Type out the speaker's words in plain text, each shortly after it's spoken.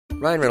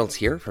Ryan Reynolds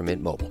here from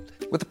Mint Mobile.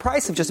 With the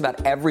price of just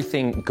about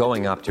everything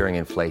going up during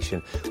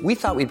inflation, we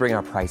thought we'd bring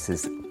our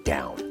prices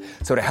down.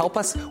 So to help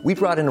us, we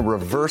brought in a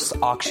reverse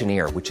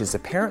auctioneer, which is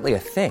apparently a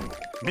thing.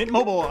 Mint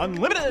Mobile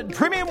Unlimited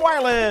Premium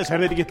Wireless. How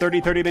to get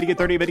 30, 30, bit to get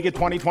 30, bit to get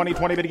 20, 20,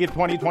 20, bit to get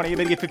 20, 20,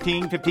 bit to get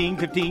 15, 15,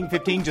 15,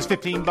 15, just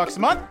 $15 a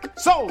month?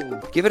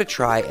 Sold! Give it a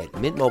try at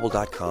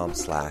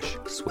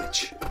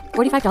mintmobile.com/switch.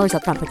 $45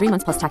 up front for 3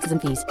 months plus taxes and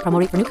fees. Promo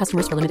rate for new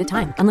customers for limited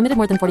time. Unlimited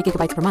more than 40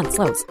 gigabytes per month.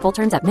 Slows full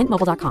terms at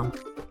mintmobile.com.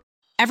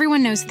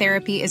 Everyone knows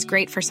therapy is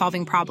great for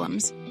solving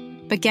problems.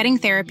 But getting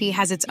therapy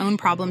has its own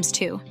problems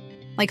too.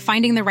 Like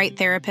finding the right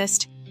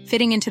therapist,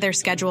 fitting into their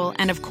schedule,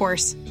 and of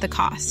course, the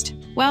cost.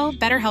 Well,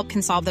 BetterHelp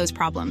can solve those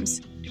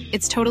problems.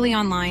 It's totally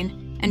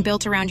online and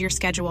built around your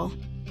schedule.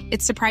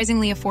 It's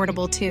surprisingly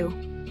affordable too.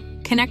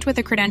 Connect with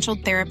a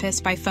credentialed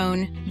therapist by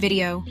phone,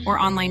 video, or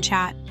online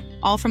chat,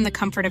 all from the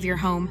comfort of your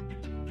home.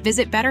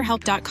 Visit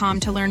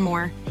BetterHelp.com to learn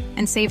more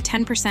and save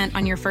 10%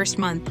 on your first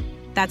month.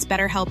 That's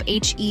BetterHelp,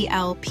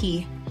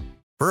 H-E-L-P.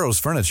 Burrow's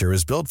furniture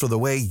is built for the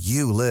way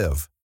you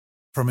live.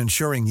 From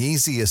ensuring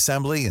easy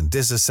assembly and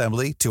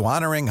disassembly to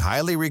honoring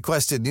highly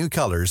requested new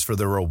colors for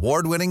their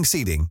award-winning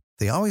seating,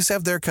 they always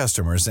have their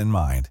customers in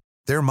mind.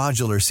 Their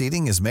modular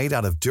seating is made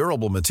out of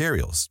durable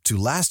materials to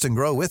last and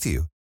grow with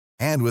you.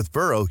 And with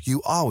Burrow,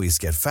 you always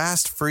get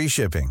fast, free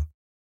shipping.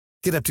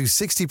 Get up to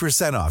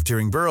 60% off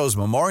during Burrow's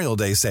Memorial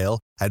Day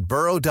sale at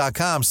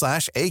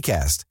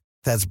burrow.com/ACAST.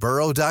 That's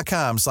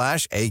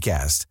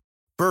burrow.com/ACAST.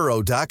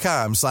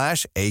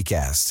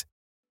 burrow.com/ACAST.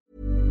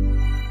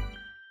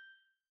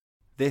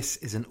 This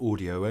is an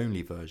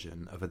audio-only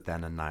version of a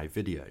Then and Now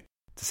video.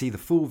 To see the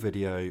full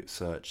video,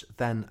 search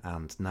Then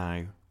and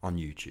Now on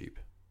YouTube.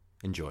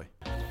 Enjoy.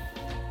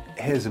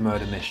 Here's a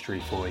murder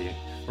mystery for you.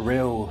 A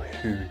real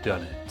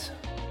whodunit.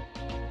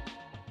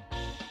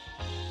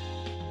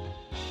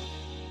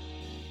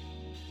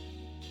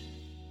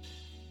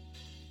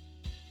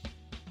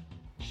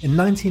 In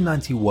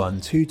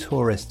 1991, two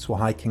tourists were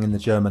hiking in the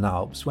German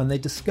Alps when they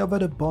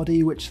discovered a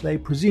body which they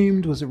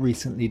presumed was a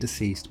recently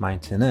deceased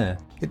mountaineer.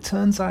 It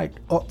turns out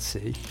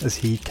Otzi, as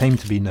he came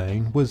to be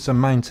known, was a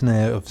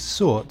mountaineer of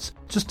sorts,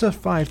 just a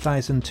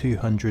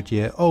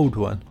 5,200-year-old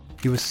one.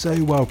 He was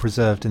so well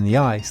preserved in the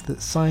ice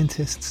that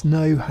scientists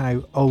know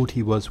how old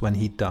he was when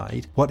he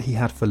died, what he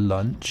had for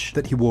lunch,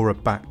 that he wore a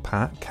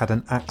backpack, had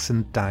an axe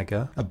and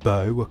dagger, a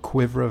bow, a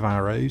quiver of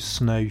arrows,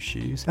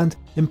 snowshoes, and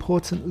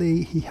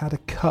importantly, he had a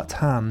cut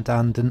hand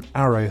and an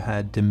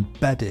arrowhead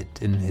embedded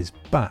in his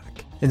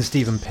back. In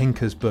Steven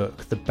Pinker's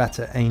book, The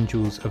Better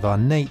Angels of Our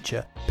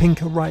Nature,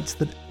 Pinker writes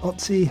that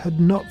Otzi had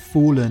not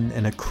fallen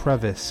in a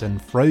crevice and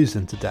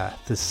frozen to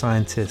death as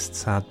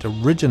scientists had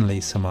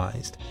originally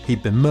surmised.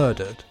 He'd been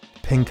murdered.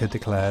 Pinker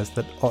declares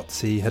that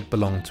Otzi had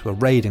belonged to a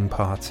raiding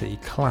party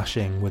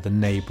clashing with a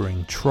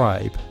neighbouring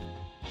tribe.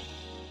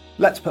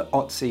 Let's put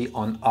Otzi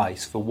on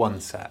ice for one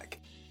sec.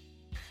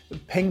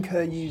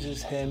 Pinker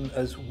uses him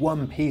as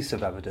one piece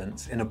of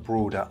evidence in a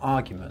broader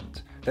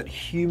argument that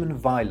human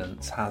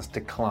violence has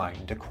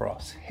declined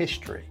across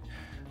history.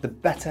 The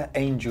Better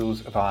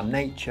Angels of Our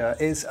Nature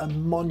is a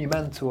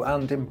monumental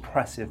and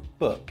impressive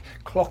book,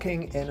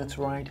 clocking in at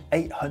around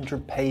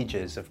 800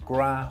 pages of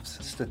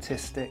graphs,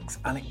 statistics,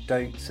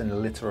 anecdotes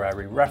and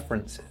literary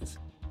references.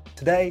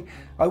 Today,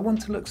 I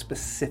want to look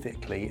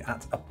specifically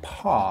at a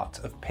part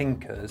of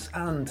Pinker's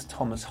and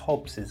Thomas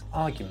Hobbes's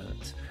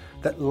argument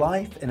that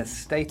life in a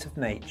state of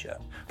nature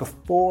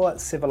before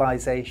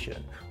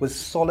civilization was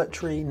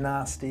solitary,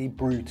 nasty,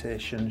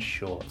 brutish and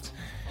short.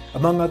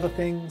 Among other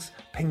things,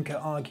 Pinker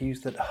argues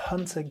that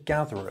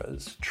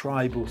hunter-gatherers,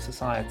 tribal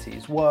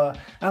societies were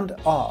and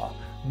are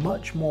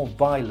much more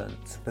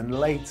violent than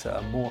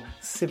later, more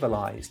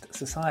civilized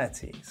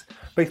societies.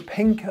 Both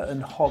Pinker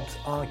and Hobbes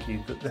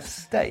argue that the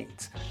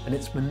state and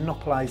its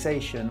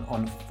monopolization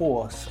on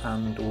force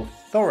and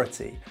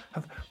authority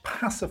have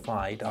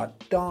pacified our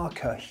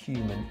darker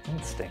human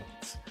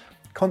instincts.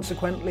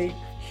 Consequently,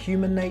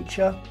 human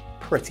nature,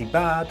 pretty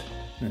bad,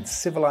 and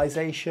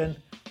civilization,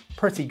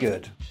 pretty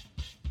good.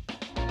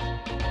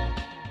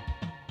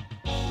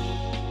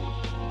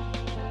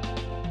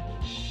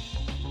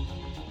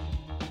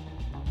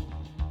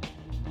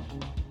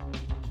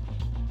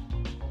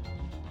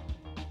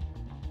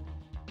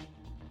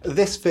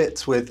 This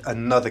fits with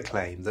another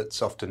claim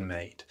that's often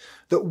made,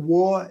 that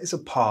war is a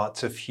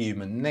part of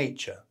human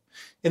nature.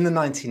 In the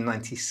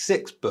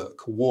 1996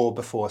 book, War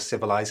Before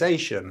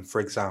Civilization, for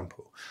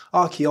example,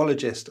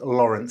 archaeologist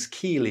Lawrence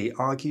Keeley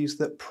argues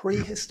that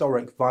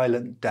prehistoric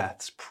violent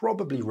deaths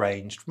probably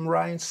ranged from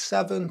around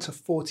 7 to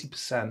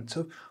 40%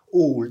 of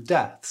all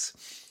deaths.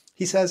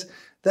 He says,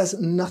 there's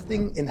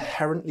nothing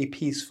inherently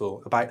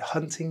peaceful about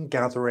hunting,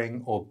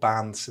 gathering, or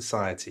band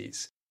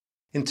societies.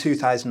 In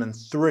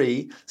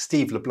 2003,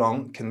 Steve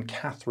LeBlanc and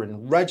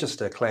Catherine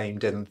Register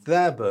claimed in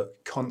their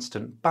book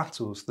Constant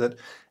Battles that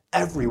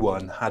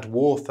everyone had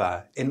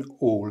warfare in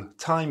all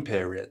time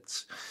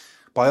periods.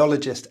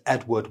 Biologist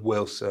Edward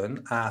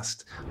Wilson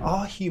asked,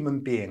 are human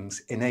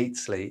beings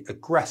innately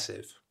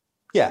aggressive?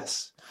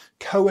 Yes,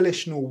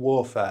 coalitional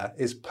warfare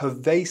is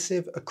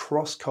pervasive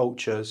across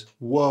cultures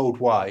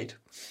worldwide.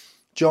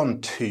 John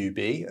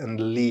Tooby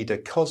and Leda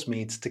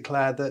Cosmides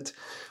declare that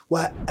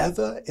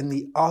wherever in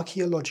the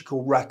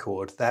archaeological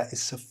record there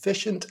is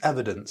sufficient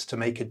evidence to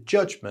make a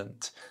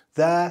judgment,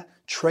 there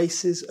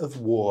traces of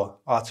war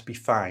are to be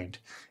found.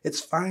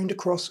 It's found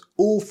across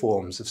all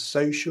forms of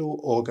social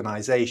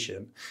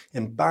organisation,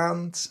 in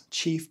bands,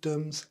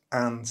 chiefdoms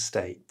and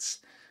states.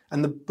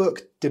 And the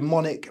book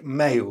Demonic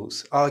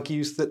Males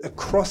argues that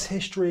across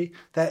history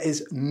there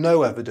is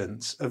no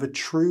evidence of a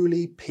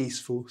truly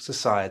peaceful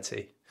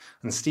society.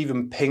 And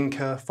Steven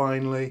Pinker,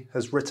 finally,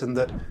 has written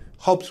that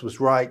Hobbes was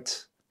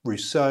right,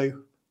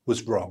 Rousseau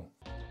was wrong.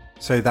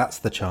 So that's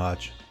the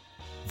charge.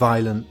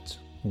 Violent,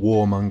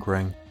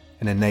 warmongering,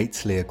 and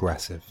innately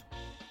aggressive.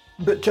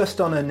 But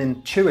just on an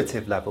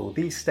intuitive level,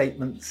 these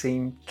statements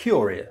seem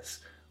curious.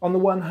 On the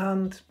one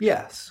hand,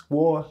 yes,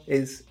 war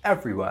is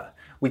everywhere.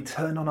 We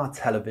turn on our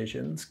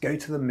televisions, go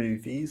to the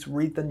movies,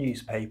 read the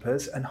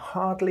newspapers, and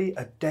hardly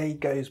a day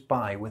goes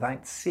by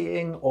without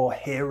seeing or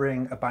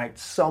hearing about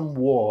some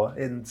war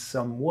in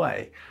some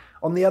way.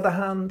 On the other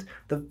hand,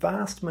 the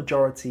vast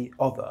majority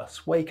of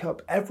us wake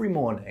up every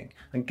morning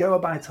and go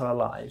about our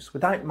lives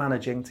without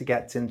managing to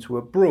get into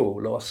a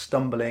brawl or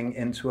stumbling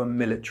into a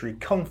military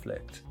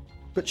conflict.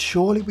 But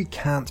surely we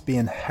can't be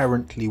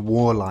inherently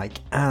warlike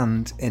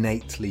and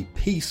innately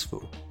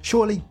peaceful.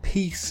 Surely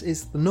peace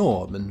is the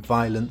norm and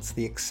violence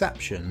the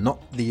exception,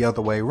 not the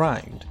other way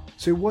round.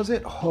 So was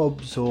it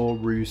Hobbes or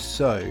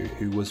Rousseau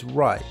who was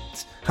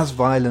right? Has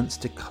violence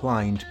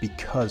declined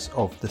because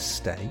of the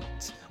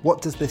state?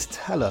 What does this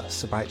tell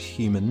us about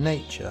human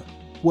nature?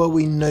 Were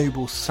we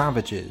noble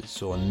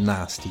savages or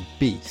nasty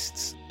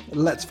beasts?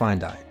 Let's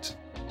find out.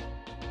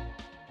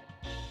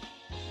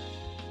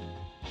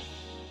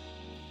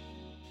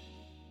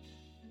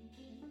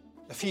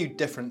 A few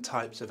different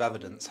types of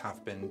evidence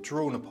have been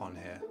drawn upon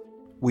here.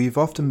 We've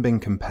often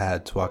been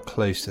compared to our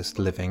closest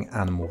living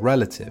animal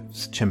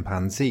relatives,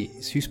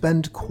 chimpanzees, who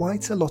spend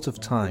quite a lot of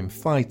time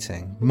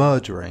fighting,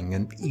 murdering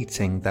and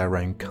eating their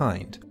own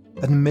kind.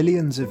 And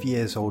millions of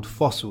years old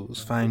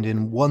fossils found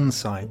in one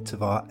site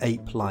of our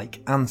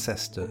ape-like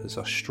ancestors,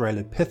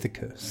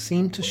 Australopithecus,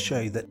 seem to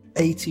show that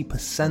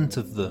 80%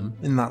 of them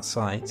in that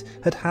site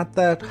had had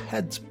their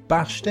heads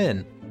bashed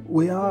in.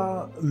 We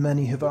are,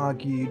 many have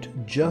argued,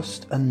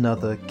 just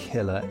another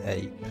killer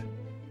ape.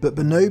 But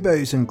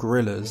bonobos and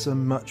gorillas are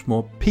much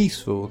more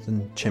peaceful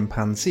than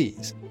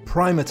chimpanzees.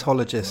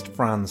 Primatologist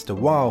Frans de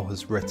Waal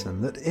has written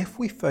that if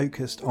we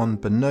focused on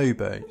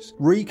bonobos,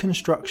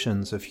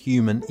 reconstructions of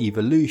human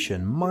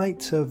evolution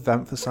might have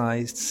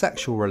emphasised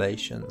sexual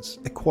relations,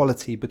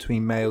 equality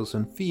between males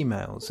and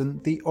females,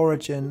 and the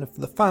origin of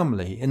the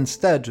family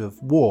instead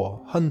of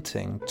war,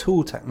 hunting,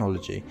 tool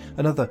technology,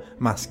 and other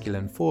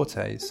masculine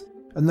fortes.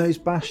 And those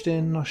bashed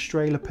in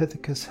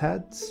Australopithecus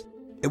heads?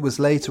 It was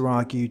later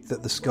argued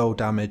that the skull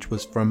damage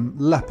was from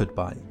leopard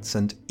bites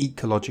and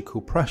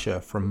ecological pressure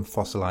from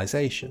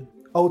fossilisation.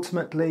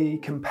 Ultimately,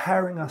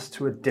 comparing us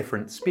to a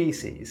different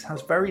species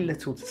has very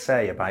little to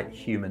say about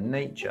human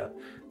nature.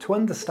 To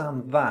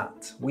understand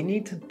that, we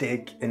need to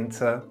dig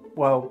into,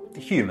 well,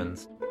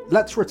 humans.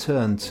 Let's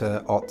return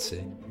to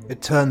Otzi.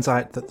 It turns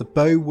out that the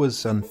bow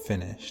was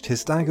unfinished,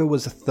 his dagger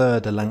was a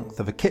third the length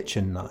of a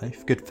kitchen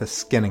knife, good for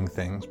skinning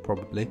things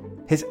probably.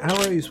 His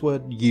arrows were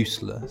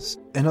useless.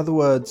 In other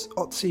words,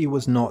 Otzi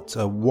was not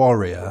a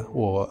warrior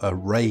or a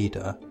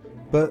raider,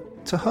 but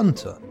a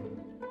hunter.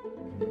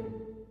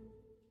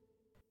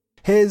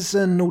 Here's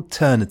an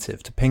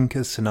alternative to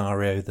Pinker's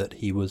scenario that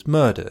he was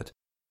murdered.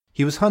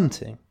 He was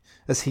hunting,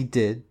 as he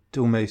did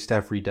almost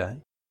every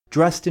day,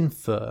 dressed in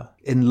fur,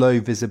 in low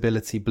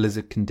visibility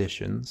blizzard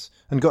conditions,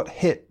 and got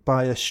hit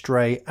by a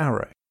stray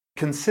arrow.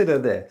 Consider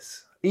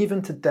this.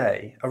 Even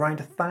today, around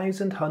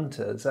 1,000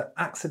 hunters are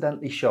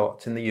accidentally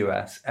shot in the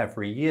US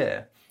every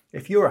year.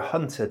 If you're a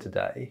hunter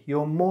today,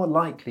 you're more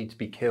likely to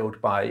be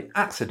killed by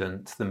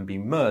accident than be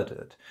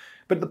murdered.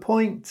 But the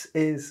point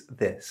is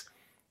this.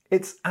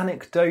 It's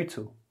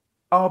anecdotal,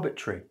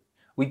 arbitrary.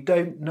 We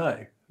don't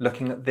know,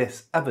 looking at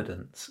this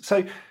evidence.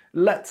 So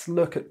let's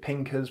look at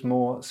Pinker's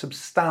more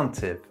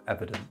substantive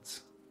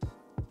evidence.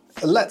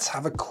 Let's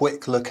have a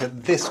quick look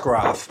at this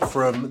graph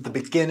from the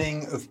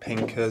beginning of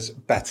Pinker's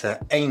Better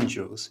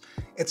Angels.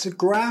 It's a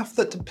graph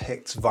that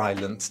depicts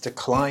violence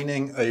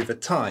declining over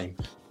time.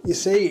 You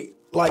see,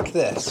 like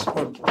this.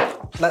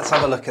 Let's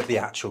have a look at the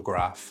actual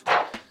graph.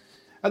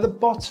 At the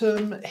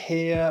bottom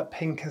here,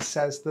 Pinker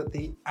says that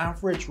the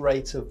average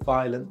rate of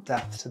violent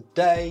death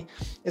today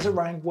is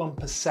around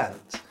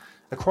 1%.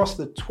 Across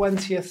the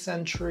 20th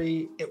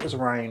century, it was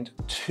around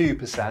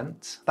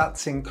 2%.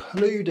 That's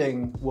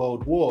including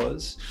world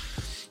wars.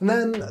 And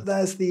then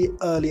there's the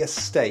earlier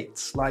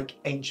states, like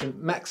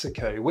ancient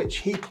Mexico, which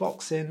he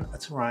clocks in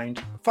at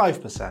around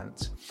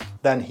 5%.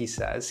 Then he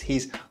says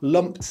he's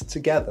lumped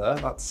together,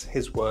 that's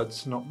his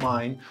words, not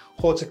mine,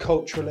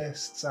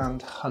 horticulturalists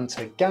and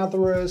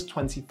hunter-gatherers,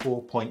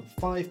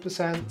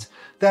 24.5%.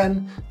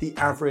 Then the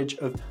average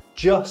of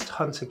just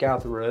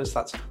hunter-gatherers,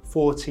 that's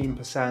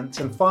 14%.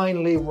 And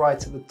finally,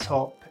 right at the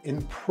top,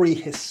 in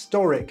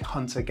prehistoric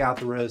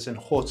hunter-gatherers and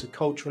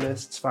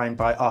horticulturalists found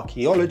by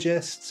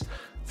archaeologists,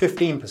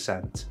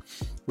 15%.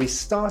 We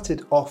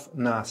started off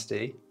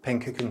nasty,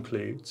 Pinker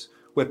concludes.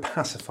 We're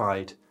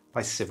pacified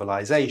by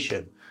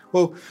civilization.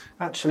 Well,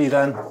 actually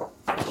then,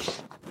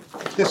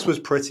 this was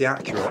pretty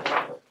accurate.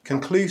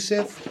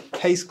 Conclusive,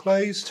 case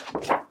closed.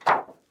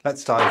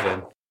 Let's dive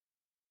in.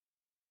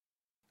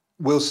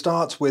 We'll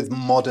start with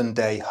modern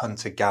day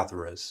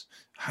hunter-gatherers.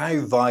 How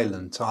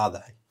violent are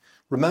they?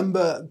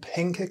 Remember,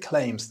 Pinker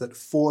claims that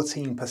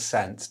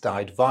 14%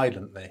 died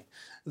violently.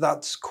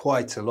 That's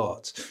quite a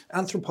lot.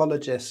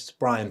 Anthropologists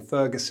Brian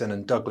Ferguson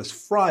and Douglas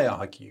Fry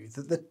argue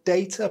that the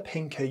data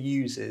Pinker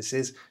uses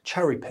is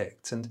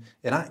cherry-picked and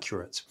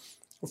inaccurate.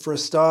 For a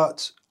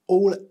start,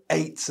 all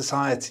 8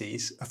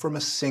 societies are from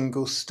a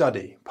single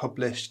study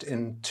published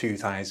in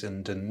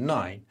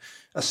 2009.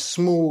 A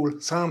small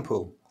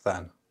sample,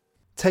 then.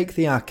 Take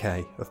the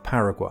Ake of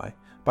Paraguay,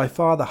 by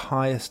far the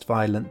highest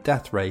violent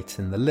death rate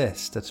in the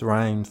list at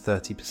around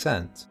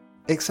 30%.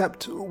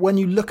 Except when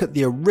you look at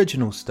the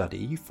original study,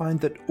 you find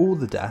that all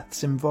the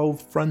deaths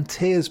involved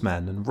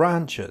frontiersmen and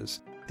ranchers.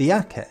 The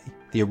Ake,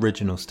 the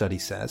original study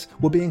says,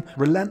 were being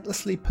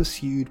relentlessly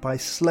pursued by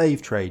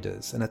slave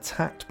traders and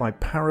attacked by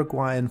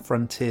Paraguayan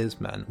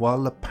frontiersmen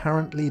while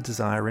apparently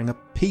desiring a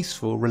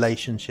peaceful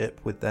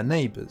relationship with their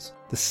neighbours.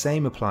 The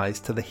same applies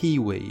to the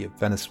Hiwi of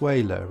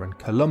Venezuela and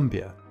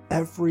Colombia.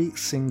 Every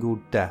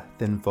single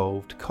death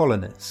involved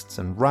colonists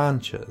and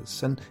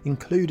ranchers and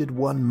included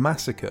one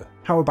massacre.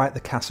 How about the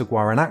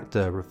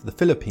Casaguaranacta of the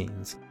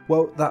Philippines?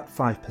 Well, that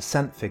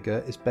 5%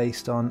 figure is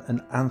based on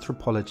an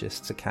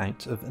anthropologist's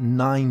account of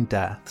 9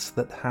 deaths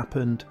that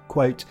happened,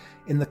 quote,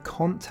 in the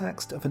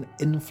context of an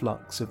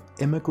influx of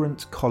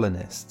immigrant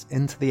colonists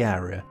into the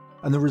area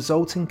and the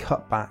resulting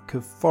cutback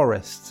of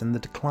forests and the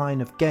decline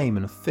of game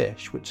and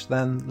fish, which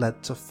then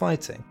led to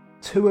fighting.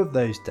 2 of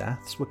those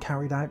deaths were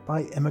carried out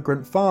by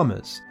immigrant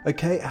farmers.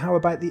 Okay, how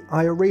about the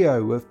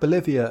Ayorio of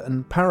Bolivia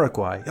and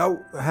Paraguay? Oh,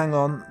 hang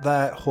on,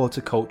 they're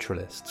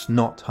horticulturalists,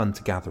 not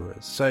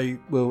hunter-gatherers, so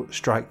we'll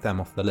strike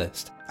them off the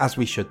list, as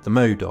we should the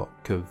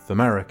Modoc of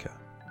America.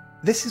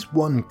 This is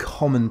one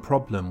common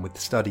problem with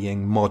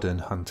studying modern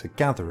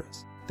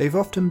hunter-gatherers. They've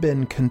often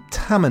been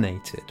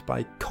contaminated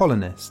by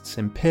colonists,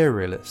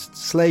 imperialists,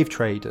 slave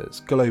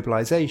traders,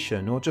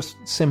 globalization, or just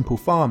simple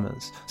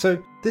farmers.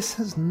 So this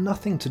has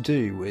nothing to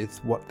do with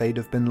what they'd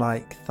have been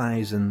like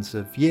thousands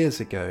of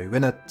years ago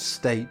in a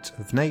state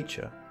of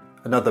nature.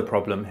 Another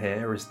problem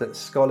here is that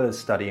scholars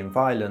studying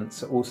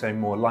violence are also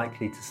more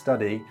likely to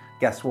study,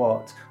 guess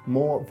what,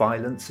 more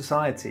violent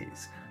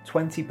societies.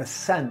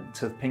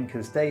 20% of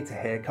Pinker's data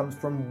here comes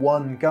from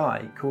one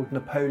guy called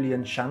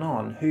Napoleon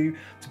Shannon, who,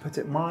 to put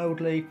it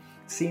mildly,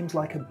 seems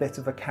like a bit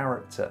of a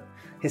character.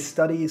 His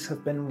studies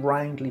have been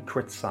roundly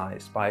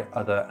criticised by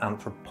other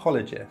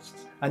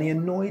anthropologists, and he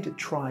annoyed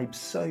tribes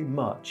so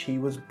much he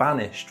was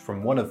banished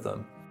from one of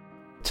them.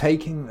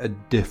 Taking a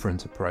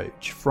different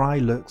approach, Fry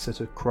looks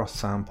at a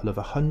cross-sample of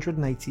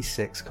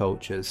 186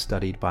 cultures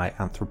studied by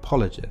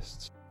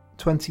anthropologists.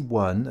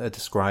 21 are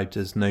described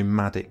as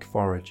nomadic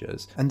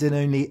foragers, and in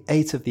only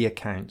 8 of the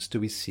accounts do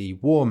we see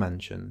war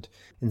mentioned.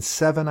 In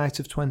 7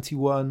 out of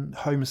 21,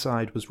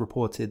 homicide was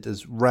reported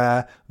as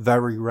rare,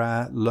 very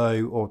rare,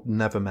 low, or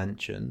never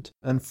mentioned.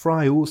 And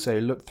Fry also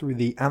looked through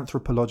the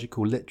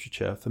anthropological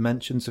literature for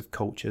mentions of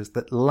cultures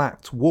that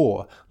lacked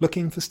war,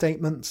 looking for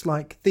statements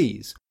like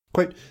these.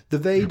 Quote, the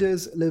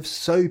Vedas live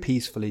so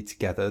peacefully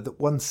together that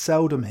one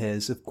seldom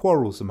hears of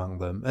quarrels among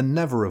them, and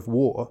never of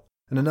war.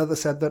 And another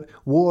said that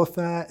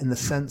warfare in the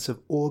sense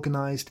of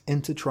organised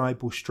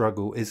intertribal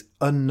struggle is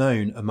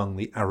unknown among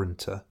the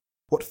Arunta.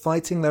 What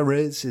fighting there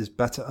is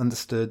better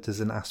understood as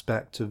an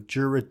aspect of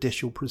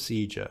juridical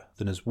procedure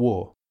than as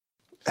war.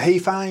 He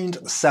found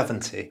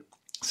 70,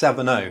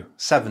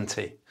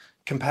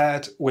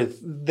 compared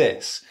with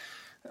this.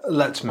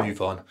 Let's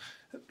move on.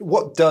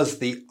 What does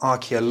the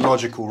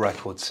archaeological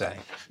record say?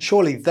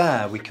 Surely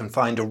there we can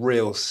find a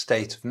real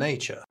state of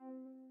nature.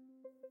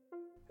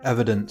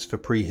 Evidence for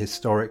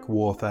prehistoric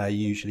warfare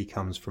usually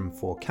comes from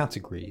 4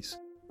 categories.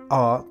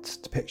 Art,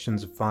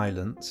 depictions of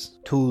violence,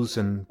 tools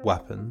and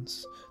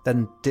weapons,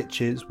 then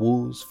ditches,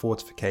 walls,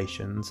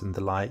 fortifications and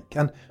the like,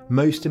 and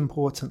most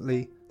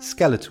importantly,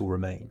 skeletal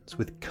remains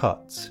with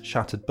cuts,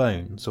 shattered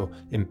bones or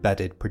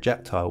embedded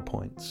projectile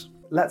points.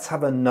 Let's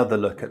have another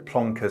look at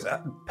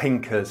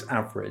Pinker's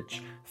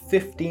average.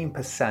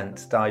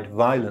 15% died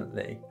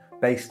violently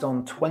based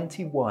on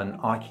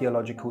 21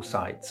 archaeological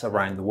sites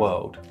around the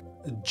world.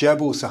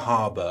 Jebel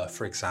Sahaba,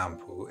 for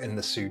example, in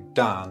the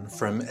Sudan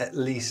from at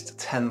least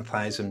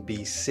 10,000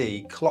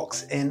 BC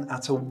clocks in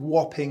at a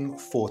whopping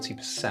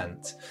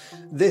 40%.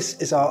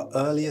 This is our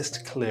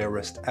earliest,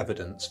 clearest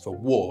evidence for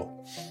war.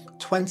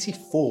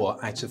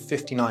 24 out of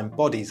 59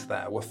 bodies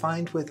there were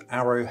found with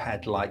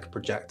arrowhead-like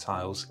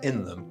projectiles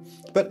in them.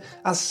 But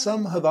as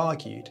some have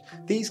argued,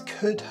 these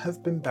could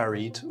have been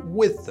buried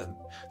with them.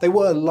 They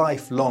were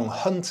lifelong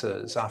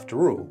hunters,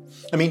 after all.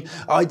 I mean,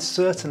 I'd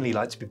certainly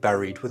like to be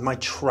buried with my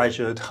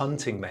treasured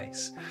hunting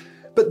mace.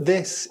 But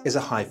this is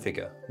a high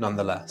figure,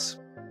 nonetheless.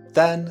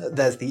 Then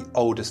there's the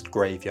oldest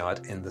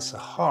graveyard in the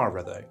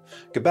Sahara though,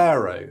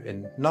 Gabbero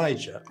in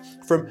Niger,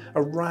 from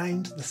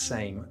around the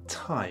same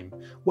time,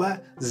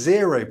 where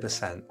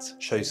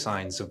 0% show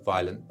signs of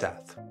violent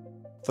death.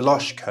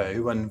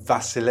 Veloshko and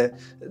Vasil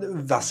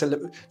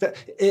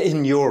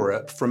in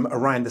Europe from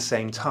around the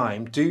same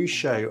time do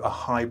show a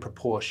high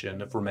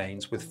proportion of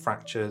remains with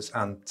fractures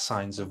and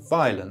signs of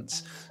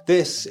violence.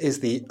 This is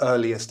the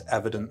earliest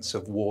evidence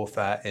of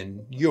warfare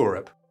in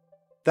Europe.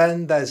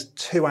 Then there's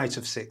 2 out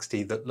of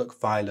 60 that look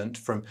violent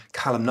from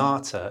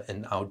Kalamata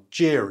in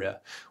Algeria.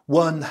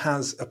 One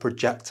has a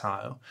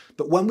projectile,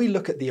 but when we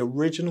look at the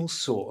original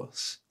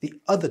source, the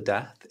other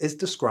death is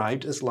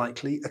described as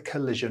likely a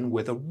collision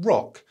with a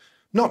rock,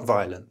 not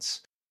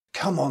violence.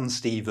 Come on,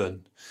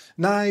 Stephen.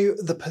 Now,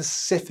 the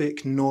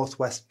Pacific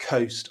Northwest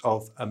coast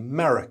of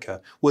America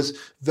was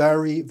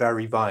very,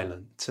 very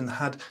violent and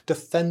had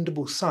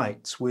defendable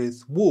sites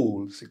with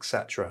walls,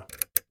 etc.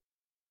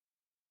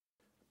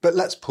 But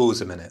let's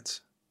pause a minute.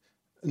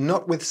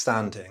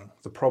 Notwithstanding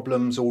the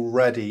problems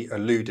already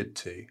alluded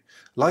to,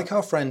 like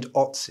our friend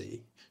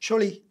Otzi,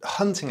 surely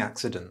hunting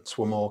accidents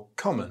were more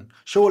common.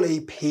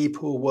 Surely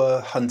people were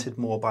hunted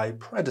more by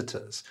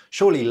predators.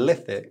 Surely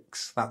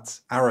lithics,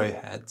 that's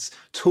arrowheads,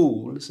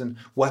 tools and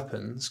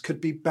weapons could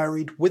be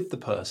buried with the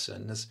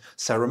person as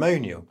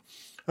ceremonial.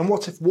 And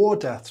what if war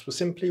deaths were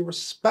simply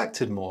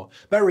respected more,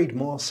 buried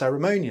more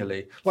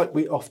ceremonially, like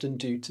we often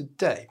do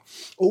today?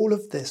 All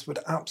of this would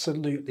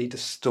absolutely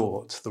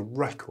distort the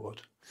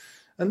record.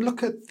 And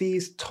look at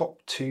these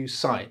top 2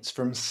 sites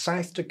from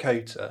South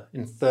Dakota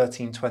in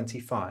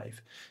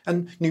 1325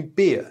 and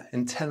Nubia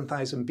in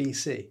 10,000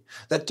 BC.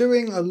 They're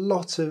doing a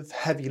lot of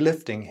heavy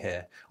lifting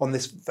here on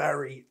this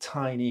very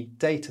tiny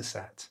data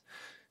set.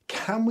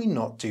 Can we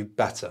not do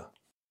better?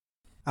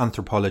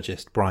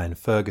 Anthropologist Brian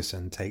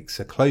Ferguson takes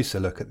a closer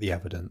look at the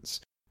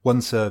evidence.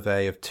 One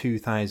survey of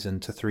 2,000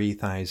 to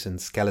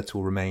 3,000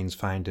 skeletal remains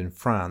found in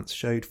France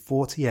showed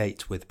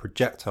 48 with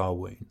projectile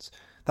wounds.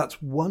 That's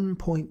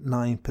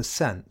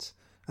 1.9%,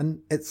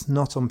 and it's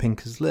not on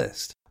Pinker's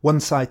list. One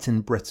site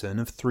in Britain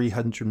of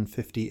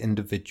 350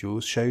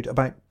 individuals showed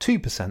about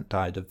 2%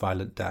 died of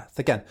violent death.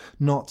 Again,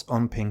 not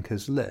on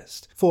Pinker's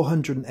list.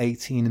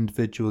 418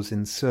 individuals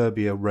in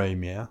Serbia,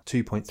 Romania,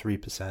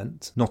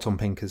 2.3%, not on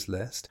Pinker's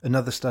list.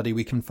 Another study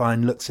we can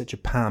find looks at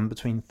Japan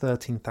between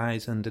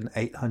 13,000 and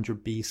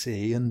 800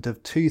 BC, and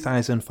of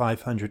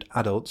 2,500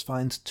 adults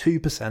finds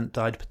 2%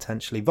 died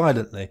potentially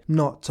violently,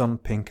 not on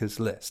Pinker's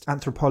list.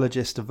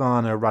 Anthropologist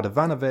Ivana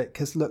Radovanovic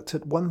has looked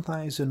at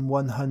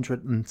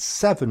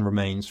 1,107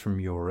 remains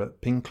from Europe,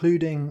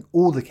 including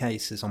all the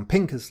cases on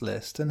Pinker's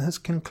list, and has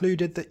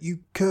concluded that you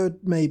could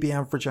maybe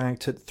average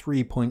out at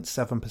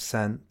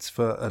 3.7%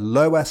 for a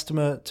low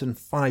estimate and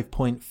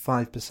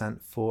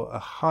 5.5% for a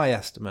high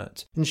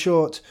estimate. In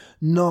short,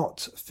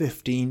 not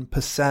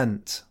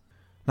 15%.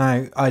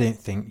 Now, I don't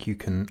think you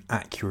can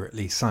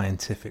accurately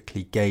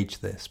scientifically gauge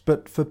this,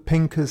 but for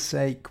Pinker's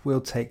sake,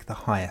 we'll take the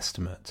high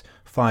estimate,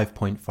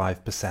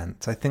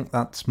 5.5%. I think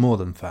that's more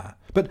than fair.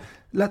 But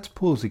let's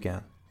pause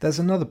again. There's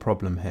another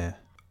problem here.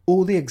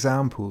 All the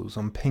examples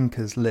on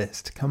Pinker's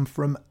list come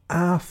from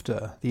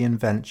after the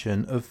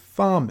invention of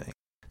farming.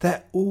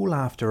 They're all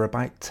after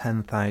about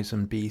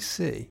 10,000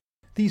 BC.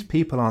 These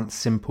people aren't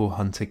simple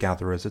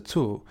hunter-gatherers at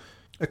all.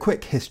 A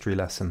quick history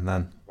lesson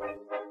then.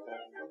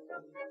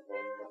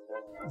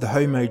 The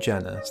Homo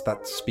genus,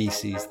 that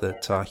species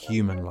that are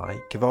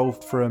human-like,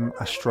 evolved from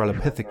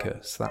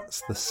Australopithecus,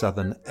 that's the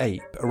southern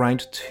ape,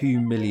 around 2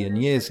 million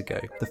years ago.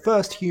 The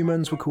first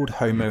humans were called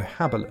Homo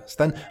habilis,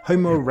 then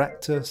Homo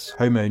erectus,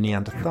 Homo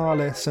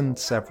neanderthalis, and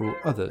several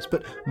others.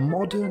 But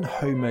modern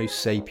Homo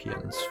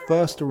sapiens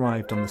first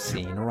arrived on the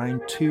scene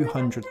around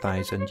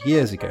 200,000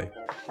 years ago.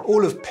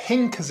 All of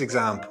Pinker's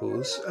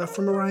examples are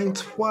from around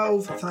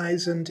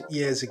 12,000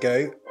 years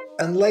ago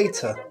and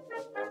later.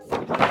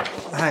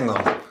 Hang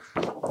on.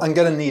 I'm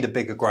going to need a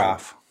bigger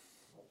graph.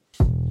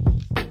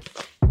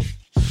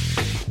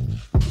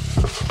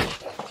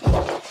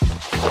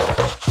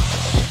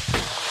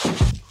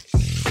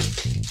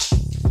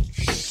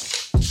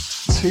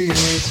 Two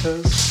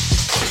meters.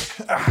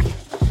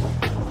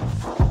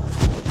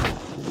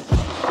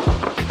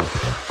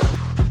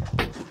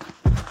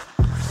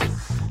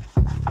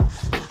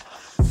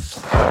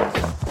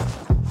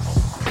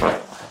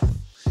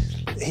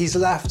 He's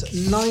left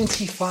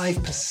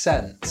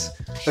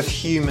 95% of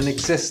human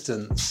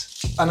existence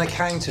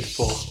unaccounted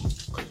for.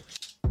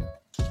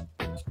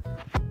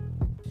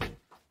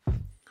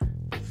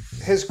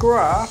 His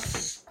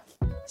graph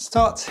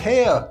starts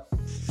here.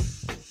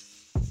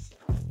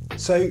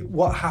 So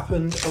what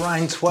happened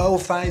around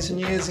 12,000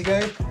 years ago?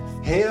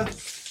 Here,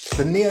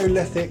 the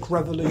Neolithic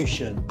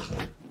Revolution,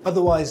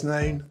 otherwise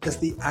known as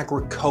the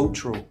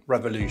Agricultural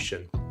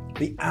Revolution.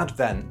 The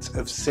advent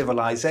of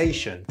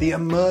civilization, the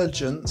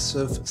emergence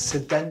of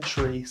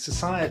sedentary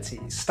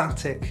societies,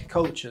 static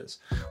cultures.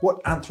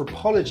 What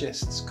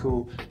anthropologists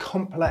call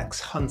complex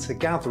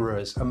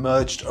hunter-gatherers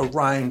emerged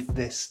around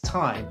this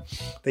time.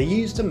 They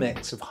used a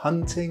mix of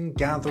hunting,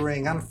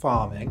 gathering and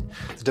farming,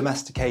 the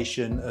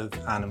domestication of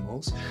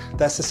animals.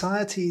 Their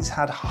societies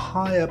had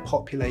higher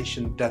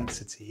population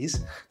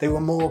densities, they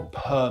were more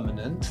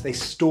permanent, they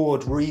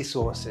stored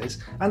resources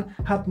and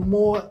had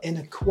more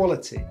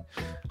inequality.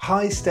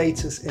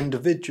 High-status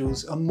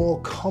individuals are more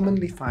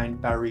commonly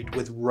found buried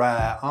with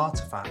rare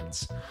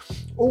artefacts.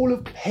 All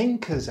of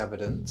Pinker's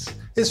evidence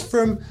is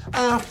from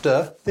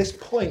after this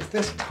point,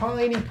 this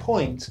tiny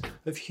point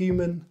of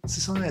human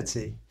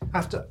society,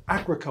 after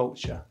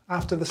agriculture,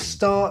 after the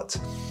start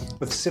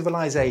of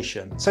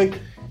civilization. So,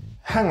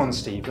 hang on,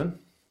 Stephen,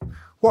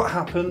 what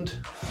happened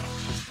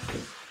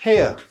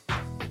here?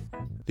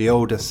 The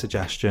oldest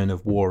suggestion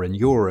of war in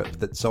Europe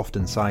that's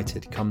often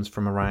cited comes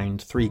from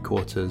around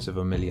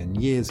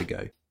 750,000 years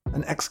ago.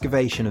 An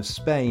excavation of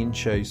Spain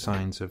shows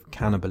signs of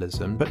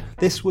cannibalism, but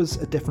this was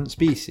a different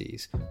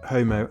species,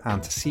 Homo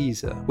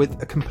antecessor,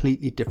 with a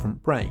completely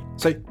different brain.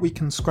 So we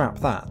can scrap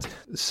that.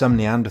 Some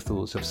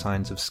Neanderthals have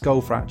signs of skull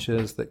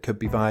fractures that could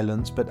be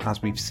violent, but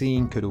as we've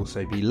seen could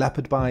also be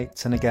leopard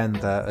bites, and again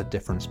they're a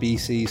different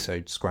species,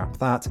 so scrap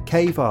that.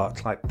 Cave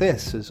art like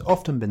this has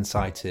often been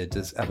cited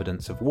as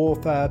evidence of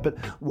warfare, but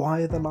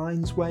why are the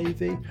lines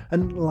wavy?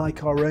 And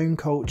like our own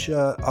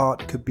culture,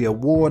 art could be a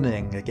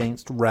warning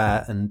against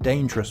rare and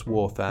dangerous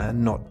warfare,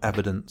 not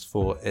evidence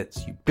for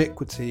its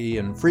ubiquity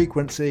and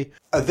frequency.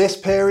 This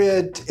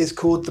period is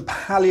called the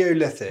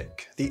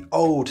Paleolithic, the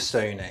Old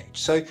Stone Age.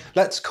 So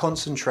let's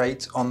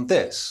concentrate on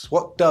this.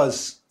 What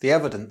does the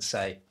evidence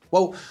say?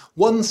 Well,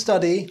 one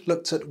study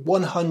looked at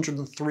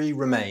 103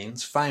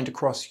 remains found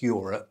across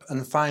Europe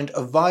and found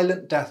a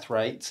violent death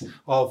rate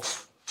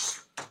of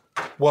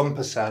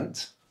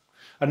 1%.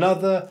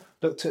 Another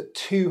looked at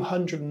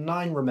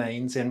 209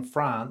 remains in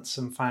France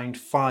and found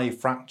 5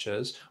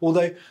 fractures,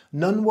 although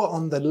none were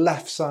on the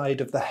left side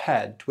of the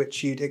head,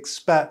 which you'd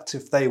expect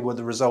if they were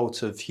the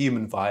result of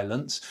human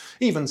violence.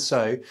 Even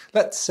so,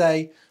 let's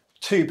say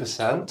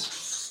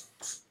 2%.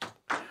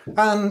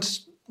 And,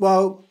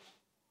 well,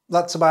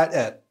 that's about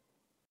it.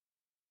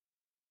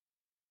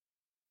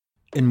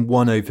 In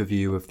one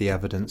overview of the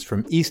evidence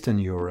from Eastern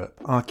Europe,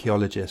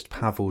 archaeologist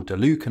Pavel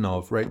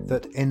Delukhanov wrote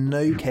that in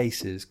no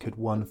cases could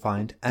one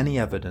find any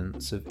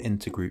evidence of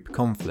intergroup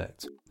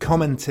conflict.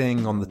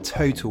 Commenting on the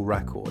total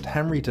record,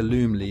 Henry de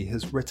Lumley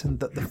has written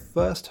that the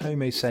first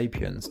Homo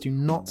sapiens do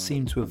not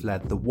seem to have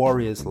led the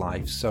warrior's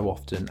life so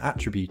often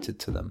attributed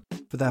to them,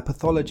 for their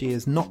pathology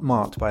is not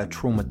marked by a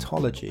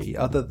traumatology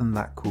other than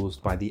that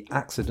caused by the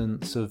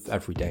accidents of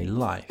everyday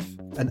life.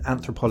 And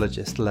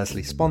anthropologist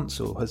Leslie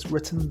Sponsel has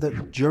written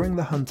that during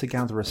the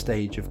hunter-gatherer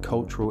stage of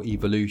cultural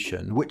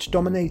evolution, which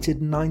dominated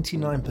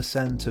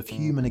 99% of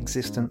human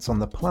existence on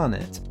the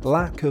planet,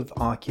 lack of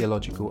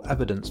archaeological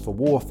evidence for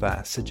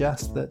warfare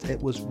suggests that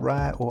it was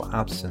rare or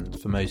absent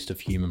for most of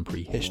human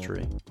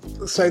prehistory.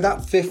 So that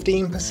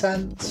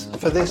 15%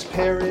 for this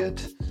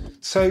period,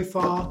 so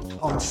far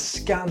on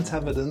scant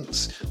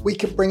evidence, we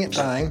could bring it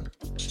down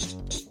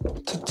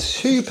to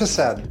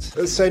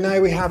 2%. So now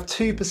we have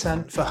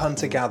 2% for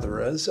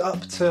hunter-gatherers,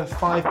 up to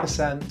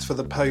 5% for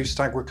the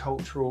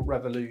post-agricultural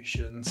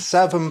revolution,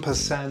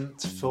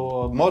 7%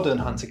 for modern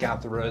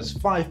hunter-gatherers,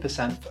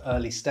 5% for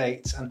early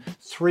states, and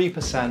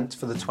 3%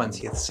 for the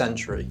 20th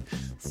century.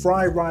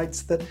 Fry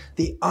writes that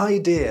the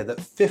idea that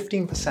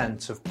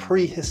 15% of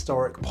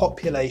prehistoric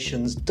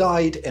populations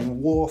died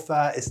in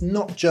warfare is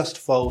not just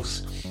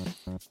false,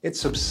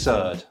 it's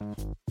absurd.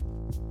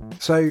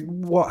 So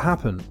what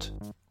happened?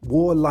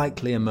 War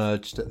likely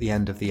emerged at the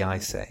end of the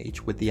Ice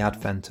Age with the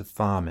advent of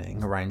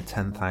farming around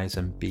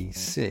 10,000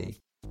 BC.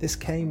 This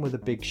came with a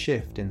big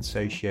shift in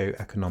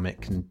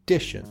socio-economic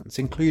conditions,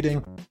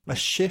 including a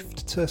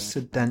shift to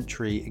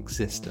sedentary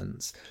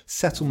existence,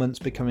 settlements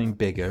becoming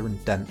bigger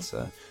and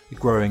denser, a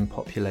growing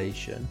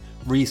population,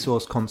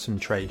 resource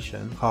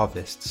concentration,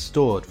 harvests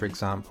stored, for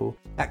example,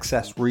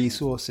 excess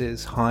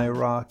resources,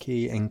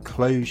 hierarchy,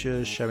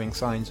 enclosures showing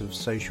signs of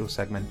social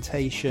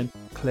segmentation,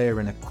 clear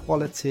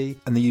inequality,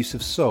 and the use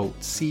of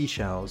salt,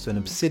 seashells, and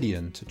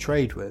obsidian to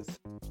trade with.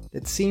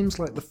 It seems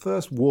like the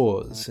first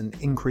wars and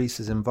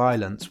increases in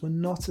violence were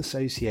not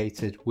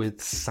associated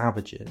with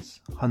savages,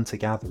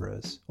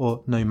 hunter-gatherers,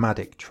 or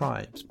nomadic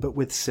tribes, but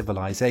with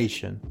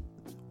civilization.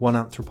 One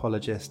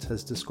anthropologist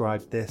has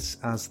described this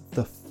as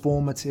the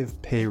formative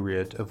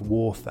period of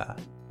warfare.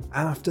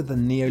 After the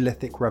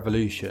Neolithic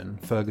Revolution,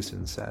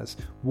 Ferguson says,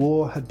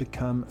 war had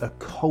become a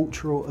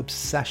cultural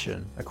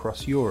obsession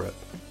across Europe.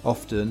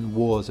 Often,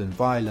 wars and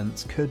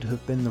violence could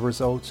have been the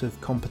result of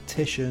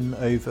competition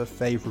over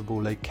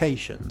favourable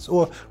locations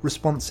or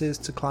responses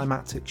to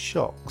climatic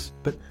shocks.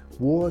 But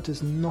war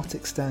does not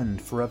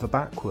extend forever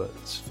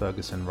backwards,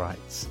 Ferguson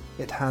writes.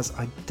 It has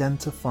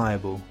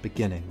identifiable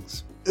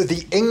beginnings.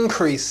 The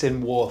increase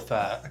in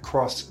warfare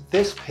across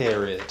this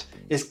period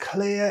is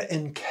clear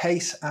in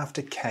case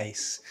after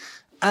case.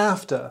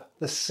 After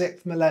the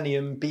 6th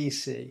millennium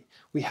BC,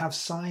 we have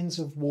signs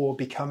of war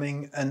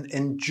becoming an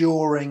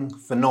enduring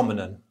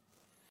phenomenon.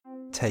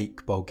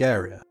 Take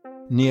Bulgaria.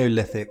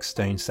 Neolithic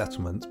stone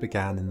settlements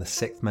began in the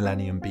 6th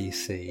millennium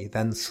BC,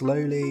 then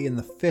slowly in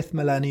the 5th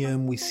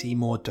millennium we see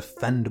more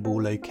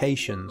defendable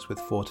locations with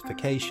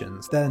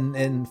fortifications. Then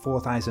in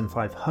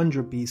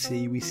 4500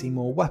 BC we see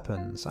more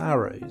weapons,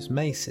 arrows,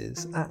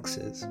 maces,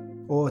 axes.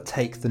 Or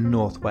take the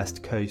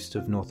northwest coast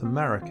of North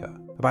America.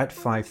 About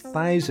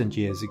 5,000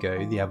 years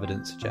ago, the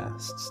evidence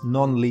suggests,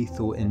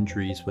 non-lethal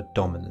injuries were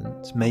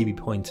dominant, maybe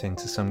pointing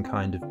to some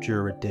kind of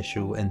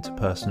juridical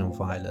interpersonal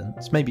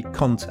violence, maybe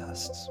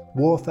contests.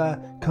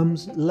 Warfare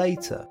comes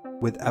later,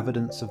 with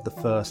evidence of the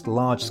first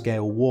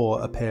large-scale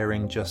war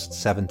appearing just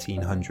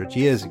 1,700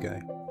 years ago.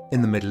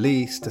 In the Middle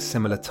East, a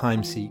similar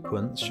time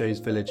sequence shows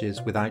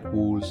villages without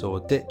walls or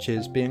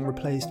ditches being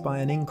replaced by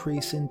an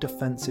increase in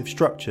defensive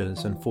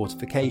structures and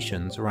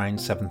fortifications around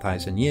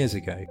 7,000 years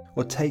ago.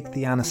 Or take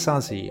the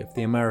Anasazi of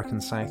the American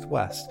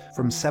Southwest.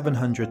 From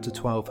 700 to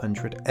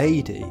 1200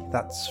 AD,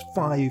 that's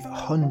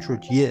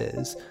 500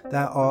 years,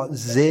 there are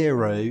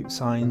zero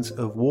signs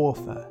of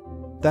warfare.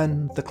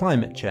 Then the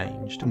climate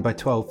changed, and by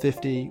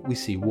 1250 we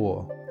see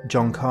war.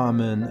 John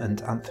Carman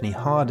and Anthony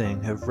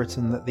Harding have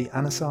written that the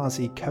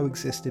Anasazi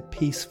coexisted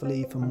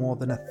peacefully for more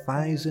than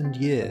 1,000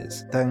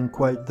 years. Then,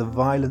 quote, the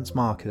violence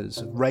markers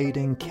of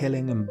raiding,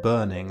 killing and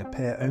burning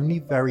appear only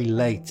very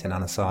late in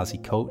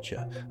Anasazi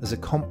culture as a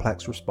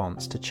complex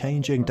response to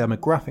changing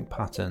demographic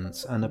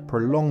patterns and a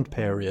prolonged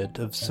period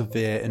of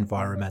severe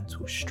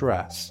environmental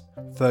stress.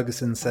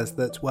 Ferguson says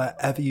that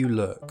wherever you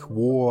look,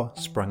 war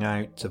sprung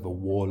out of a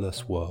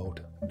warless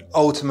world.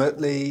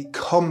 Ultimately,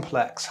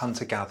 complex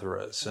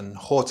hunter-gatherers and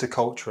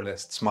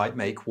horticulturalists might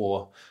make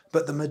war,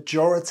 but the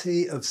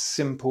majority of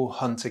simple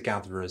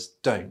hunter-gatherers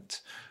don't.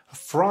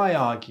 Fry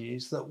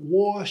argues that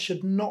war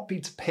should not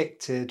be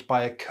depicted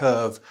by a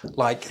curve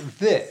like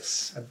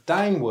this, a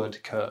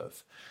downward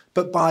curve,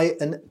 but by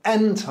an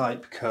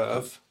N-type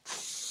curve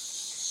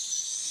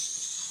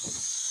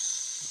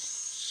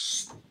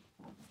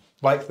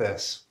like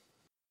this.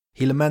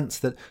 He laments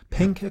that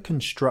Pinker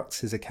constructs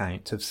his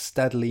account of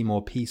steadily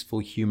more peaceful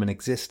human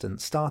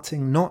existence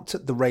starting not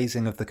at the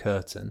raising of the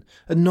curtain,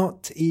 and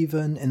not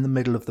even in the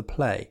middle of the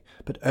play,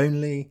 but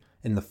only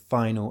in the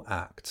final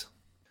act.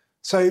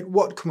 So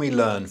what can we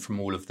learn from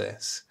all of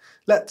this?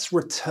 Let's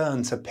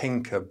return to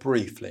Pinker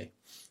briefly.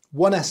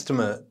 One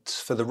estimate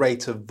for the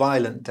rate of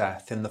violent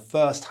death in the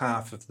first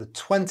half of the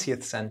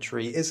 20th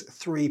century is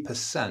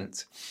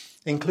 3%.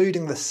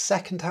 Including the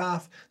second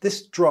half,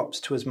 this drops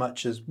to as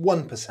much as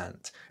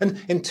 1%.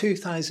 And in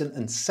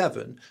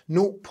 2007,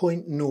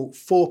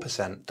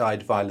 0.04%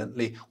 died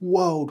violently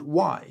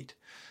worldwide.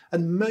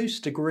 And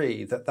most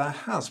agree that there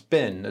has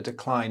been a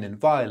decline in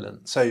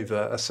violence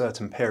over a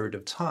certain period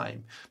of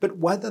time. But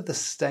whether the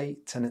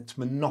state and its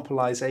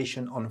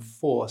monopolisation on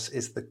force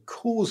is the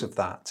cause of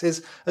that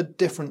is a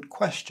different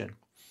question.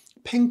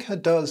 Pinker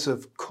does,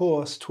 of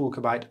course, talk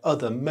about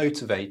other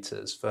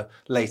motivators for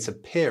later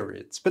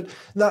periods, but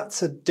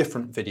that's a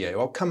different video.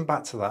 I'll come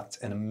back to that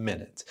in a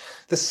minute.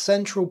 The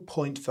central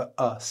point for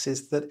us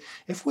is that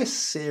if we're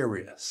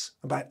serious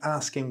about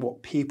asking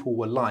what people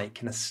were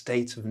like in a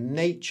state of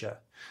nature,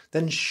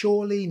 then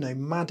surely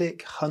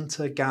nomadic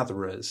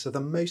hunter-gatherers are the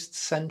most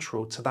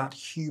central to that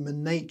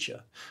human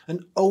nature,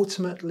 and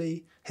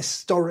ultimately,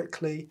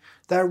 historically,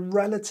 they're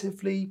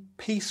relatively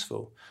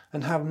peaceful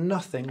and have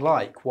nothing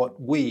like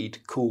what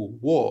we'd call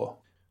war.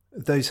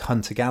 Those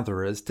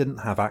hunter-gatherers didn't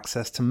have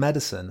access to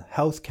medicine,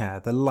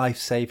 healthcare, the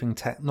life-saving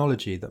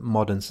technology that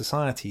modern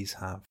societies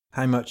have.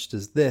 How much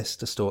does this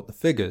distort the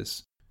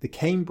figures? The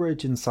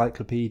Cambridge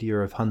Encyclopedia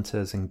of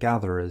Hunters and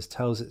Gatherers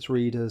tells its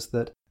readers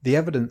that the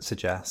evidence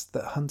suggests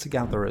that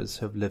hunter-gatherers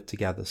have lived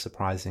together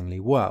surprisingly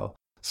well,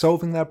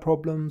 solving their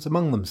problems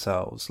among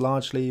themselves,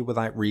 largely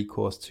without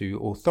recourse to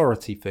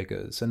authority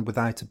figures and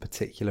without a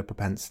particular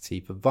propensity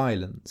for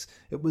violence.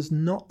 It was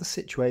not the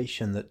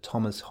situation that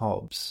Thomas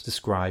Hobbes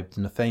described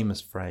in a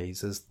famous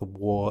phrase as the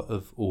war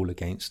of all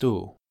against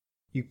all.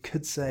 You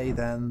could say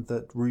then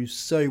that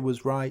Rousseau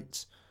was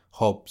right,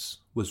 Hobbes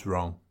was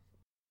wrong.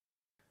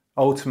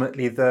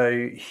 Ultimately,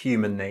 though,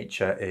 human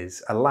nature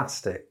is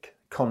elastic,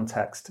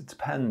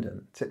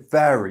 context-dependent. It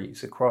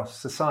varies across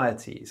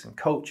societies and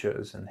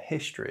cultures and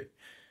history.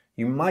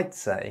 You might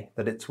say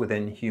that it's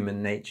within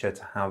human nature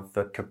to have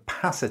the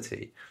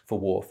capacity for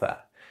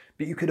warfare,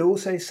 but you could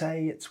also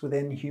say it's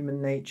within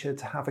human nature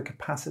to have a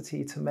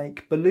capacity to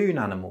make balloon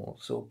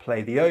animals or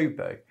play the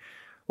oboe.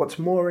 What's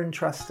more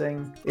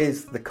interesting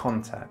is the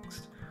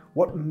context.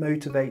 What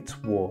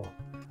motivates war?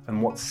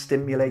 And what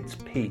stimulates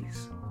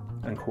peace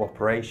and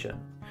cooperation?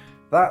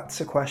 That's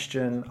a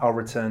question I'll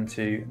return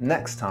to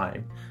next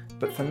time,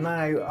 but for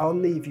now I'll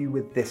leave you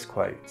with this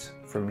quote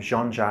from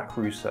Jean-Jacques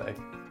Rousseau.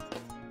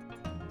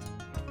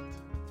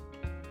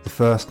 The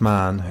first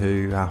man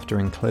who, after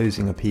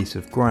enclosing a piece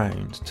of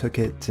ground, took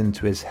it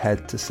into his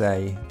head to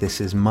say,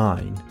 "This is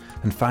mine,"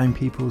 and found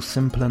people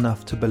simple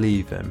enough to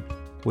believe him,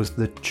 was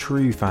the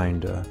true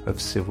founder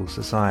of civil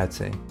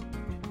society.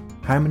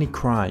 How many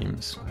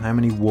crimes, how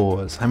many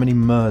wars, how many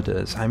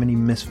murders, how many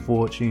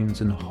misfortunes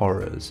and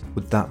horrors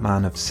would that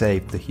man have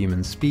saved the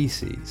human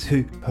species,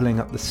 who, pulling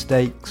up the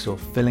stakes or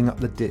filling up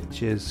the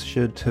ditches,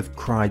 should have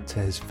cried to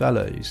his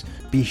fellows,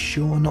 "Be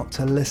sure not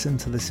to listen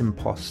to this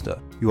impostor.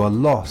 You are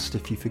lost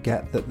if you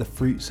forget that the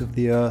fruits of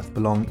the earth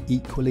belong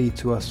equally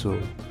to us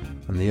all,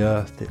 and the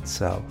earth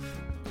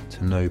itself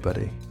to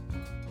nobody."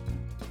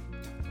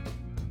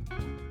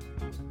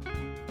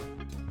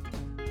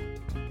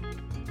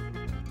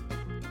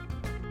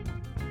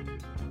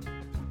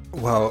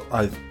 Well,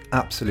 I've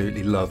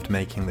absolutely loved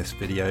making this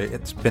video.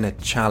 It's been a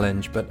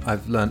challenge, but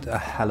I've learnt a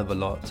hell of a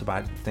lot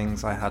about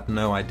things I had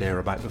no idea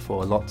about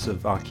before. Lots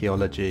of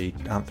archaeology,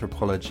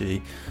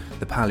 anthropology,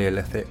 the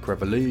Paleolithic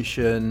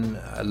Revolution,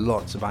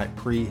 lots about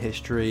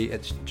prehistory.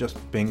 It's just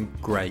been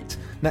great.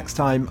 Next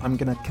time I'm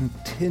going to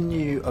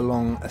continue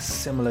along a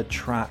similar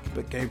track,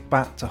 but go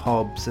back to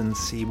Hobbes and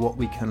see what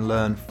we can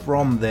learn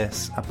from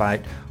this about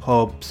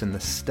Hobbes and the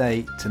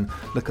state, and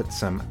look at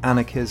some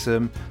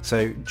anarchism.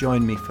 So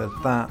join me for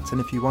that.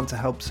 And if you want to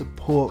help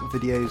support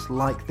videos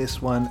like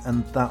this one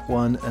and that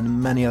one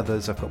and many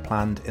others I've got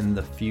planned in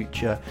the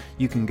future,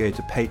 you can go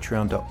to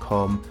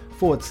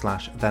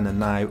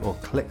patreon.com/thenandnow or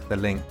click the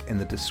link in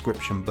the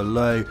description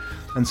below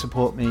and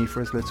support me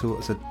for as little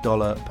as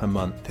 $1 per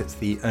month. It's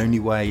the only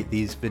way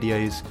these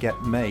videos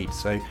get made.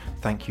 So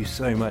thank you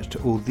so much to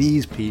all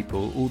these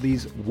people, all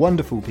these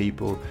wonderful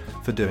people,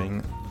 for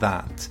doing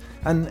that.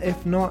 And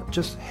if not,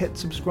 just hit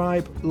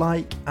subscribe,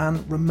 like,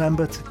 and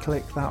remember to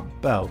click that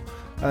bell.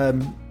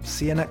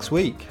 See you next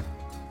week.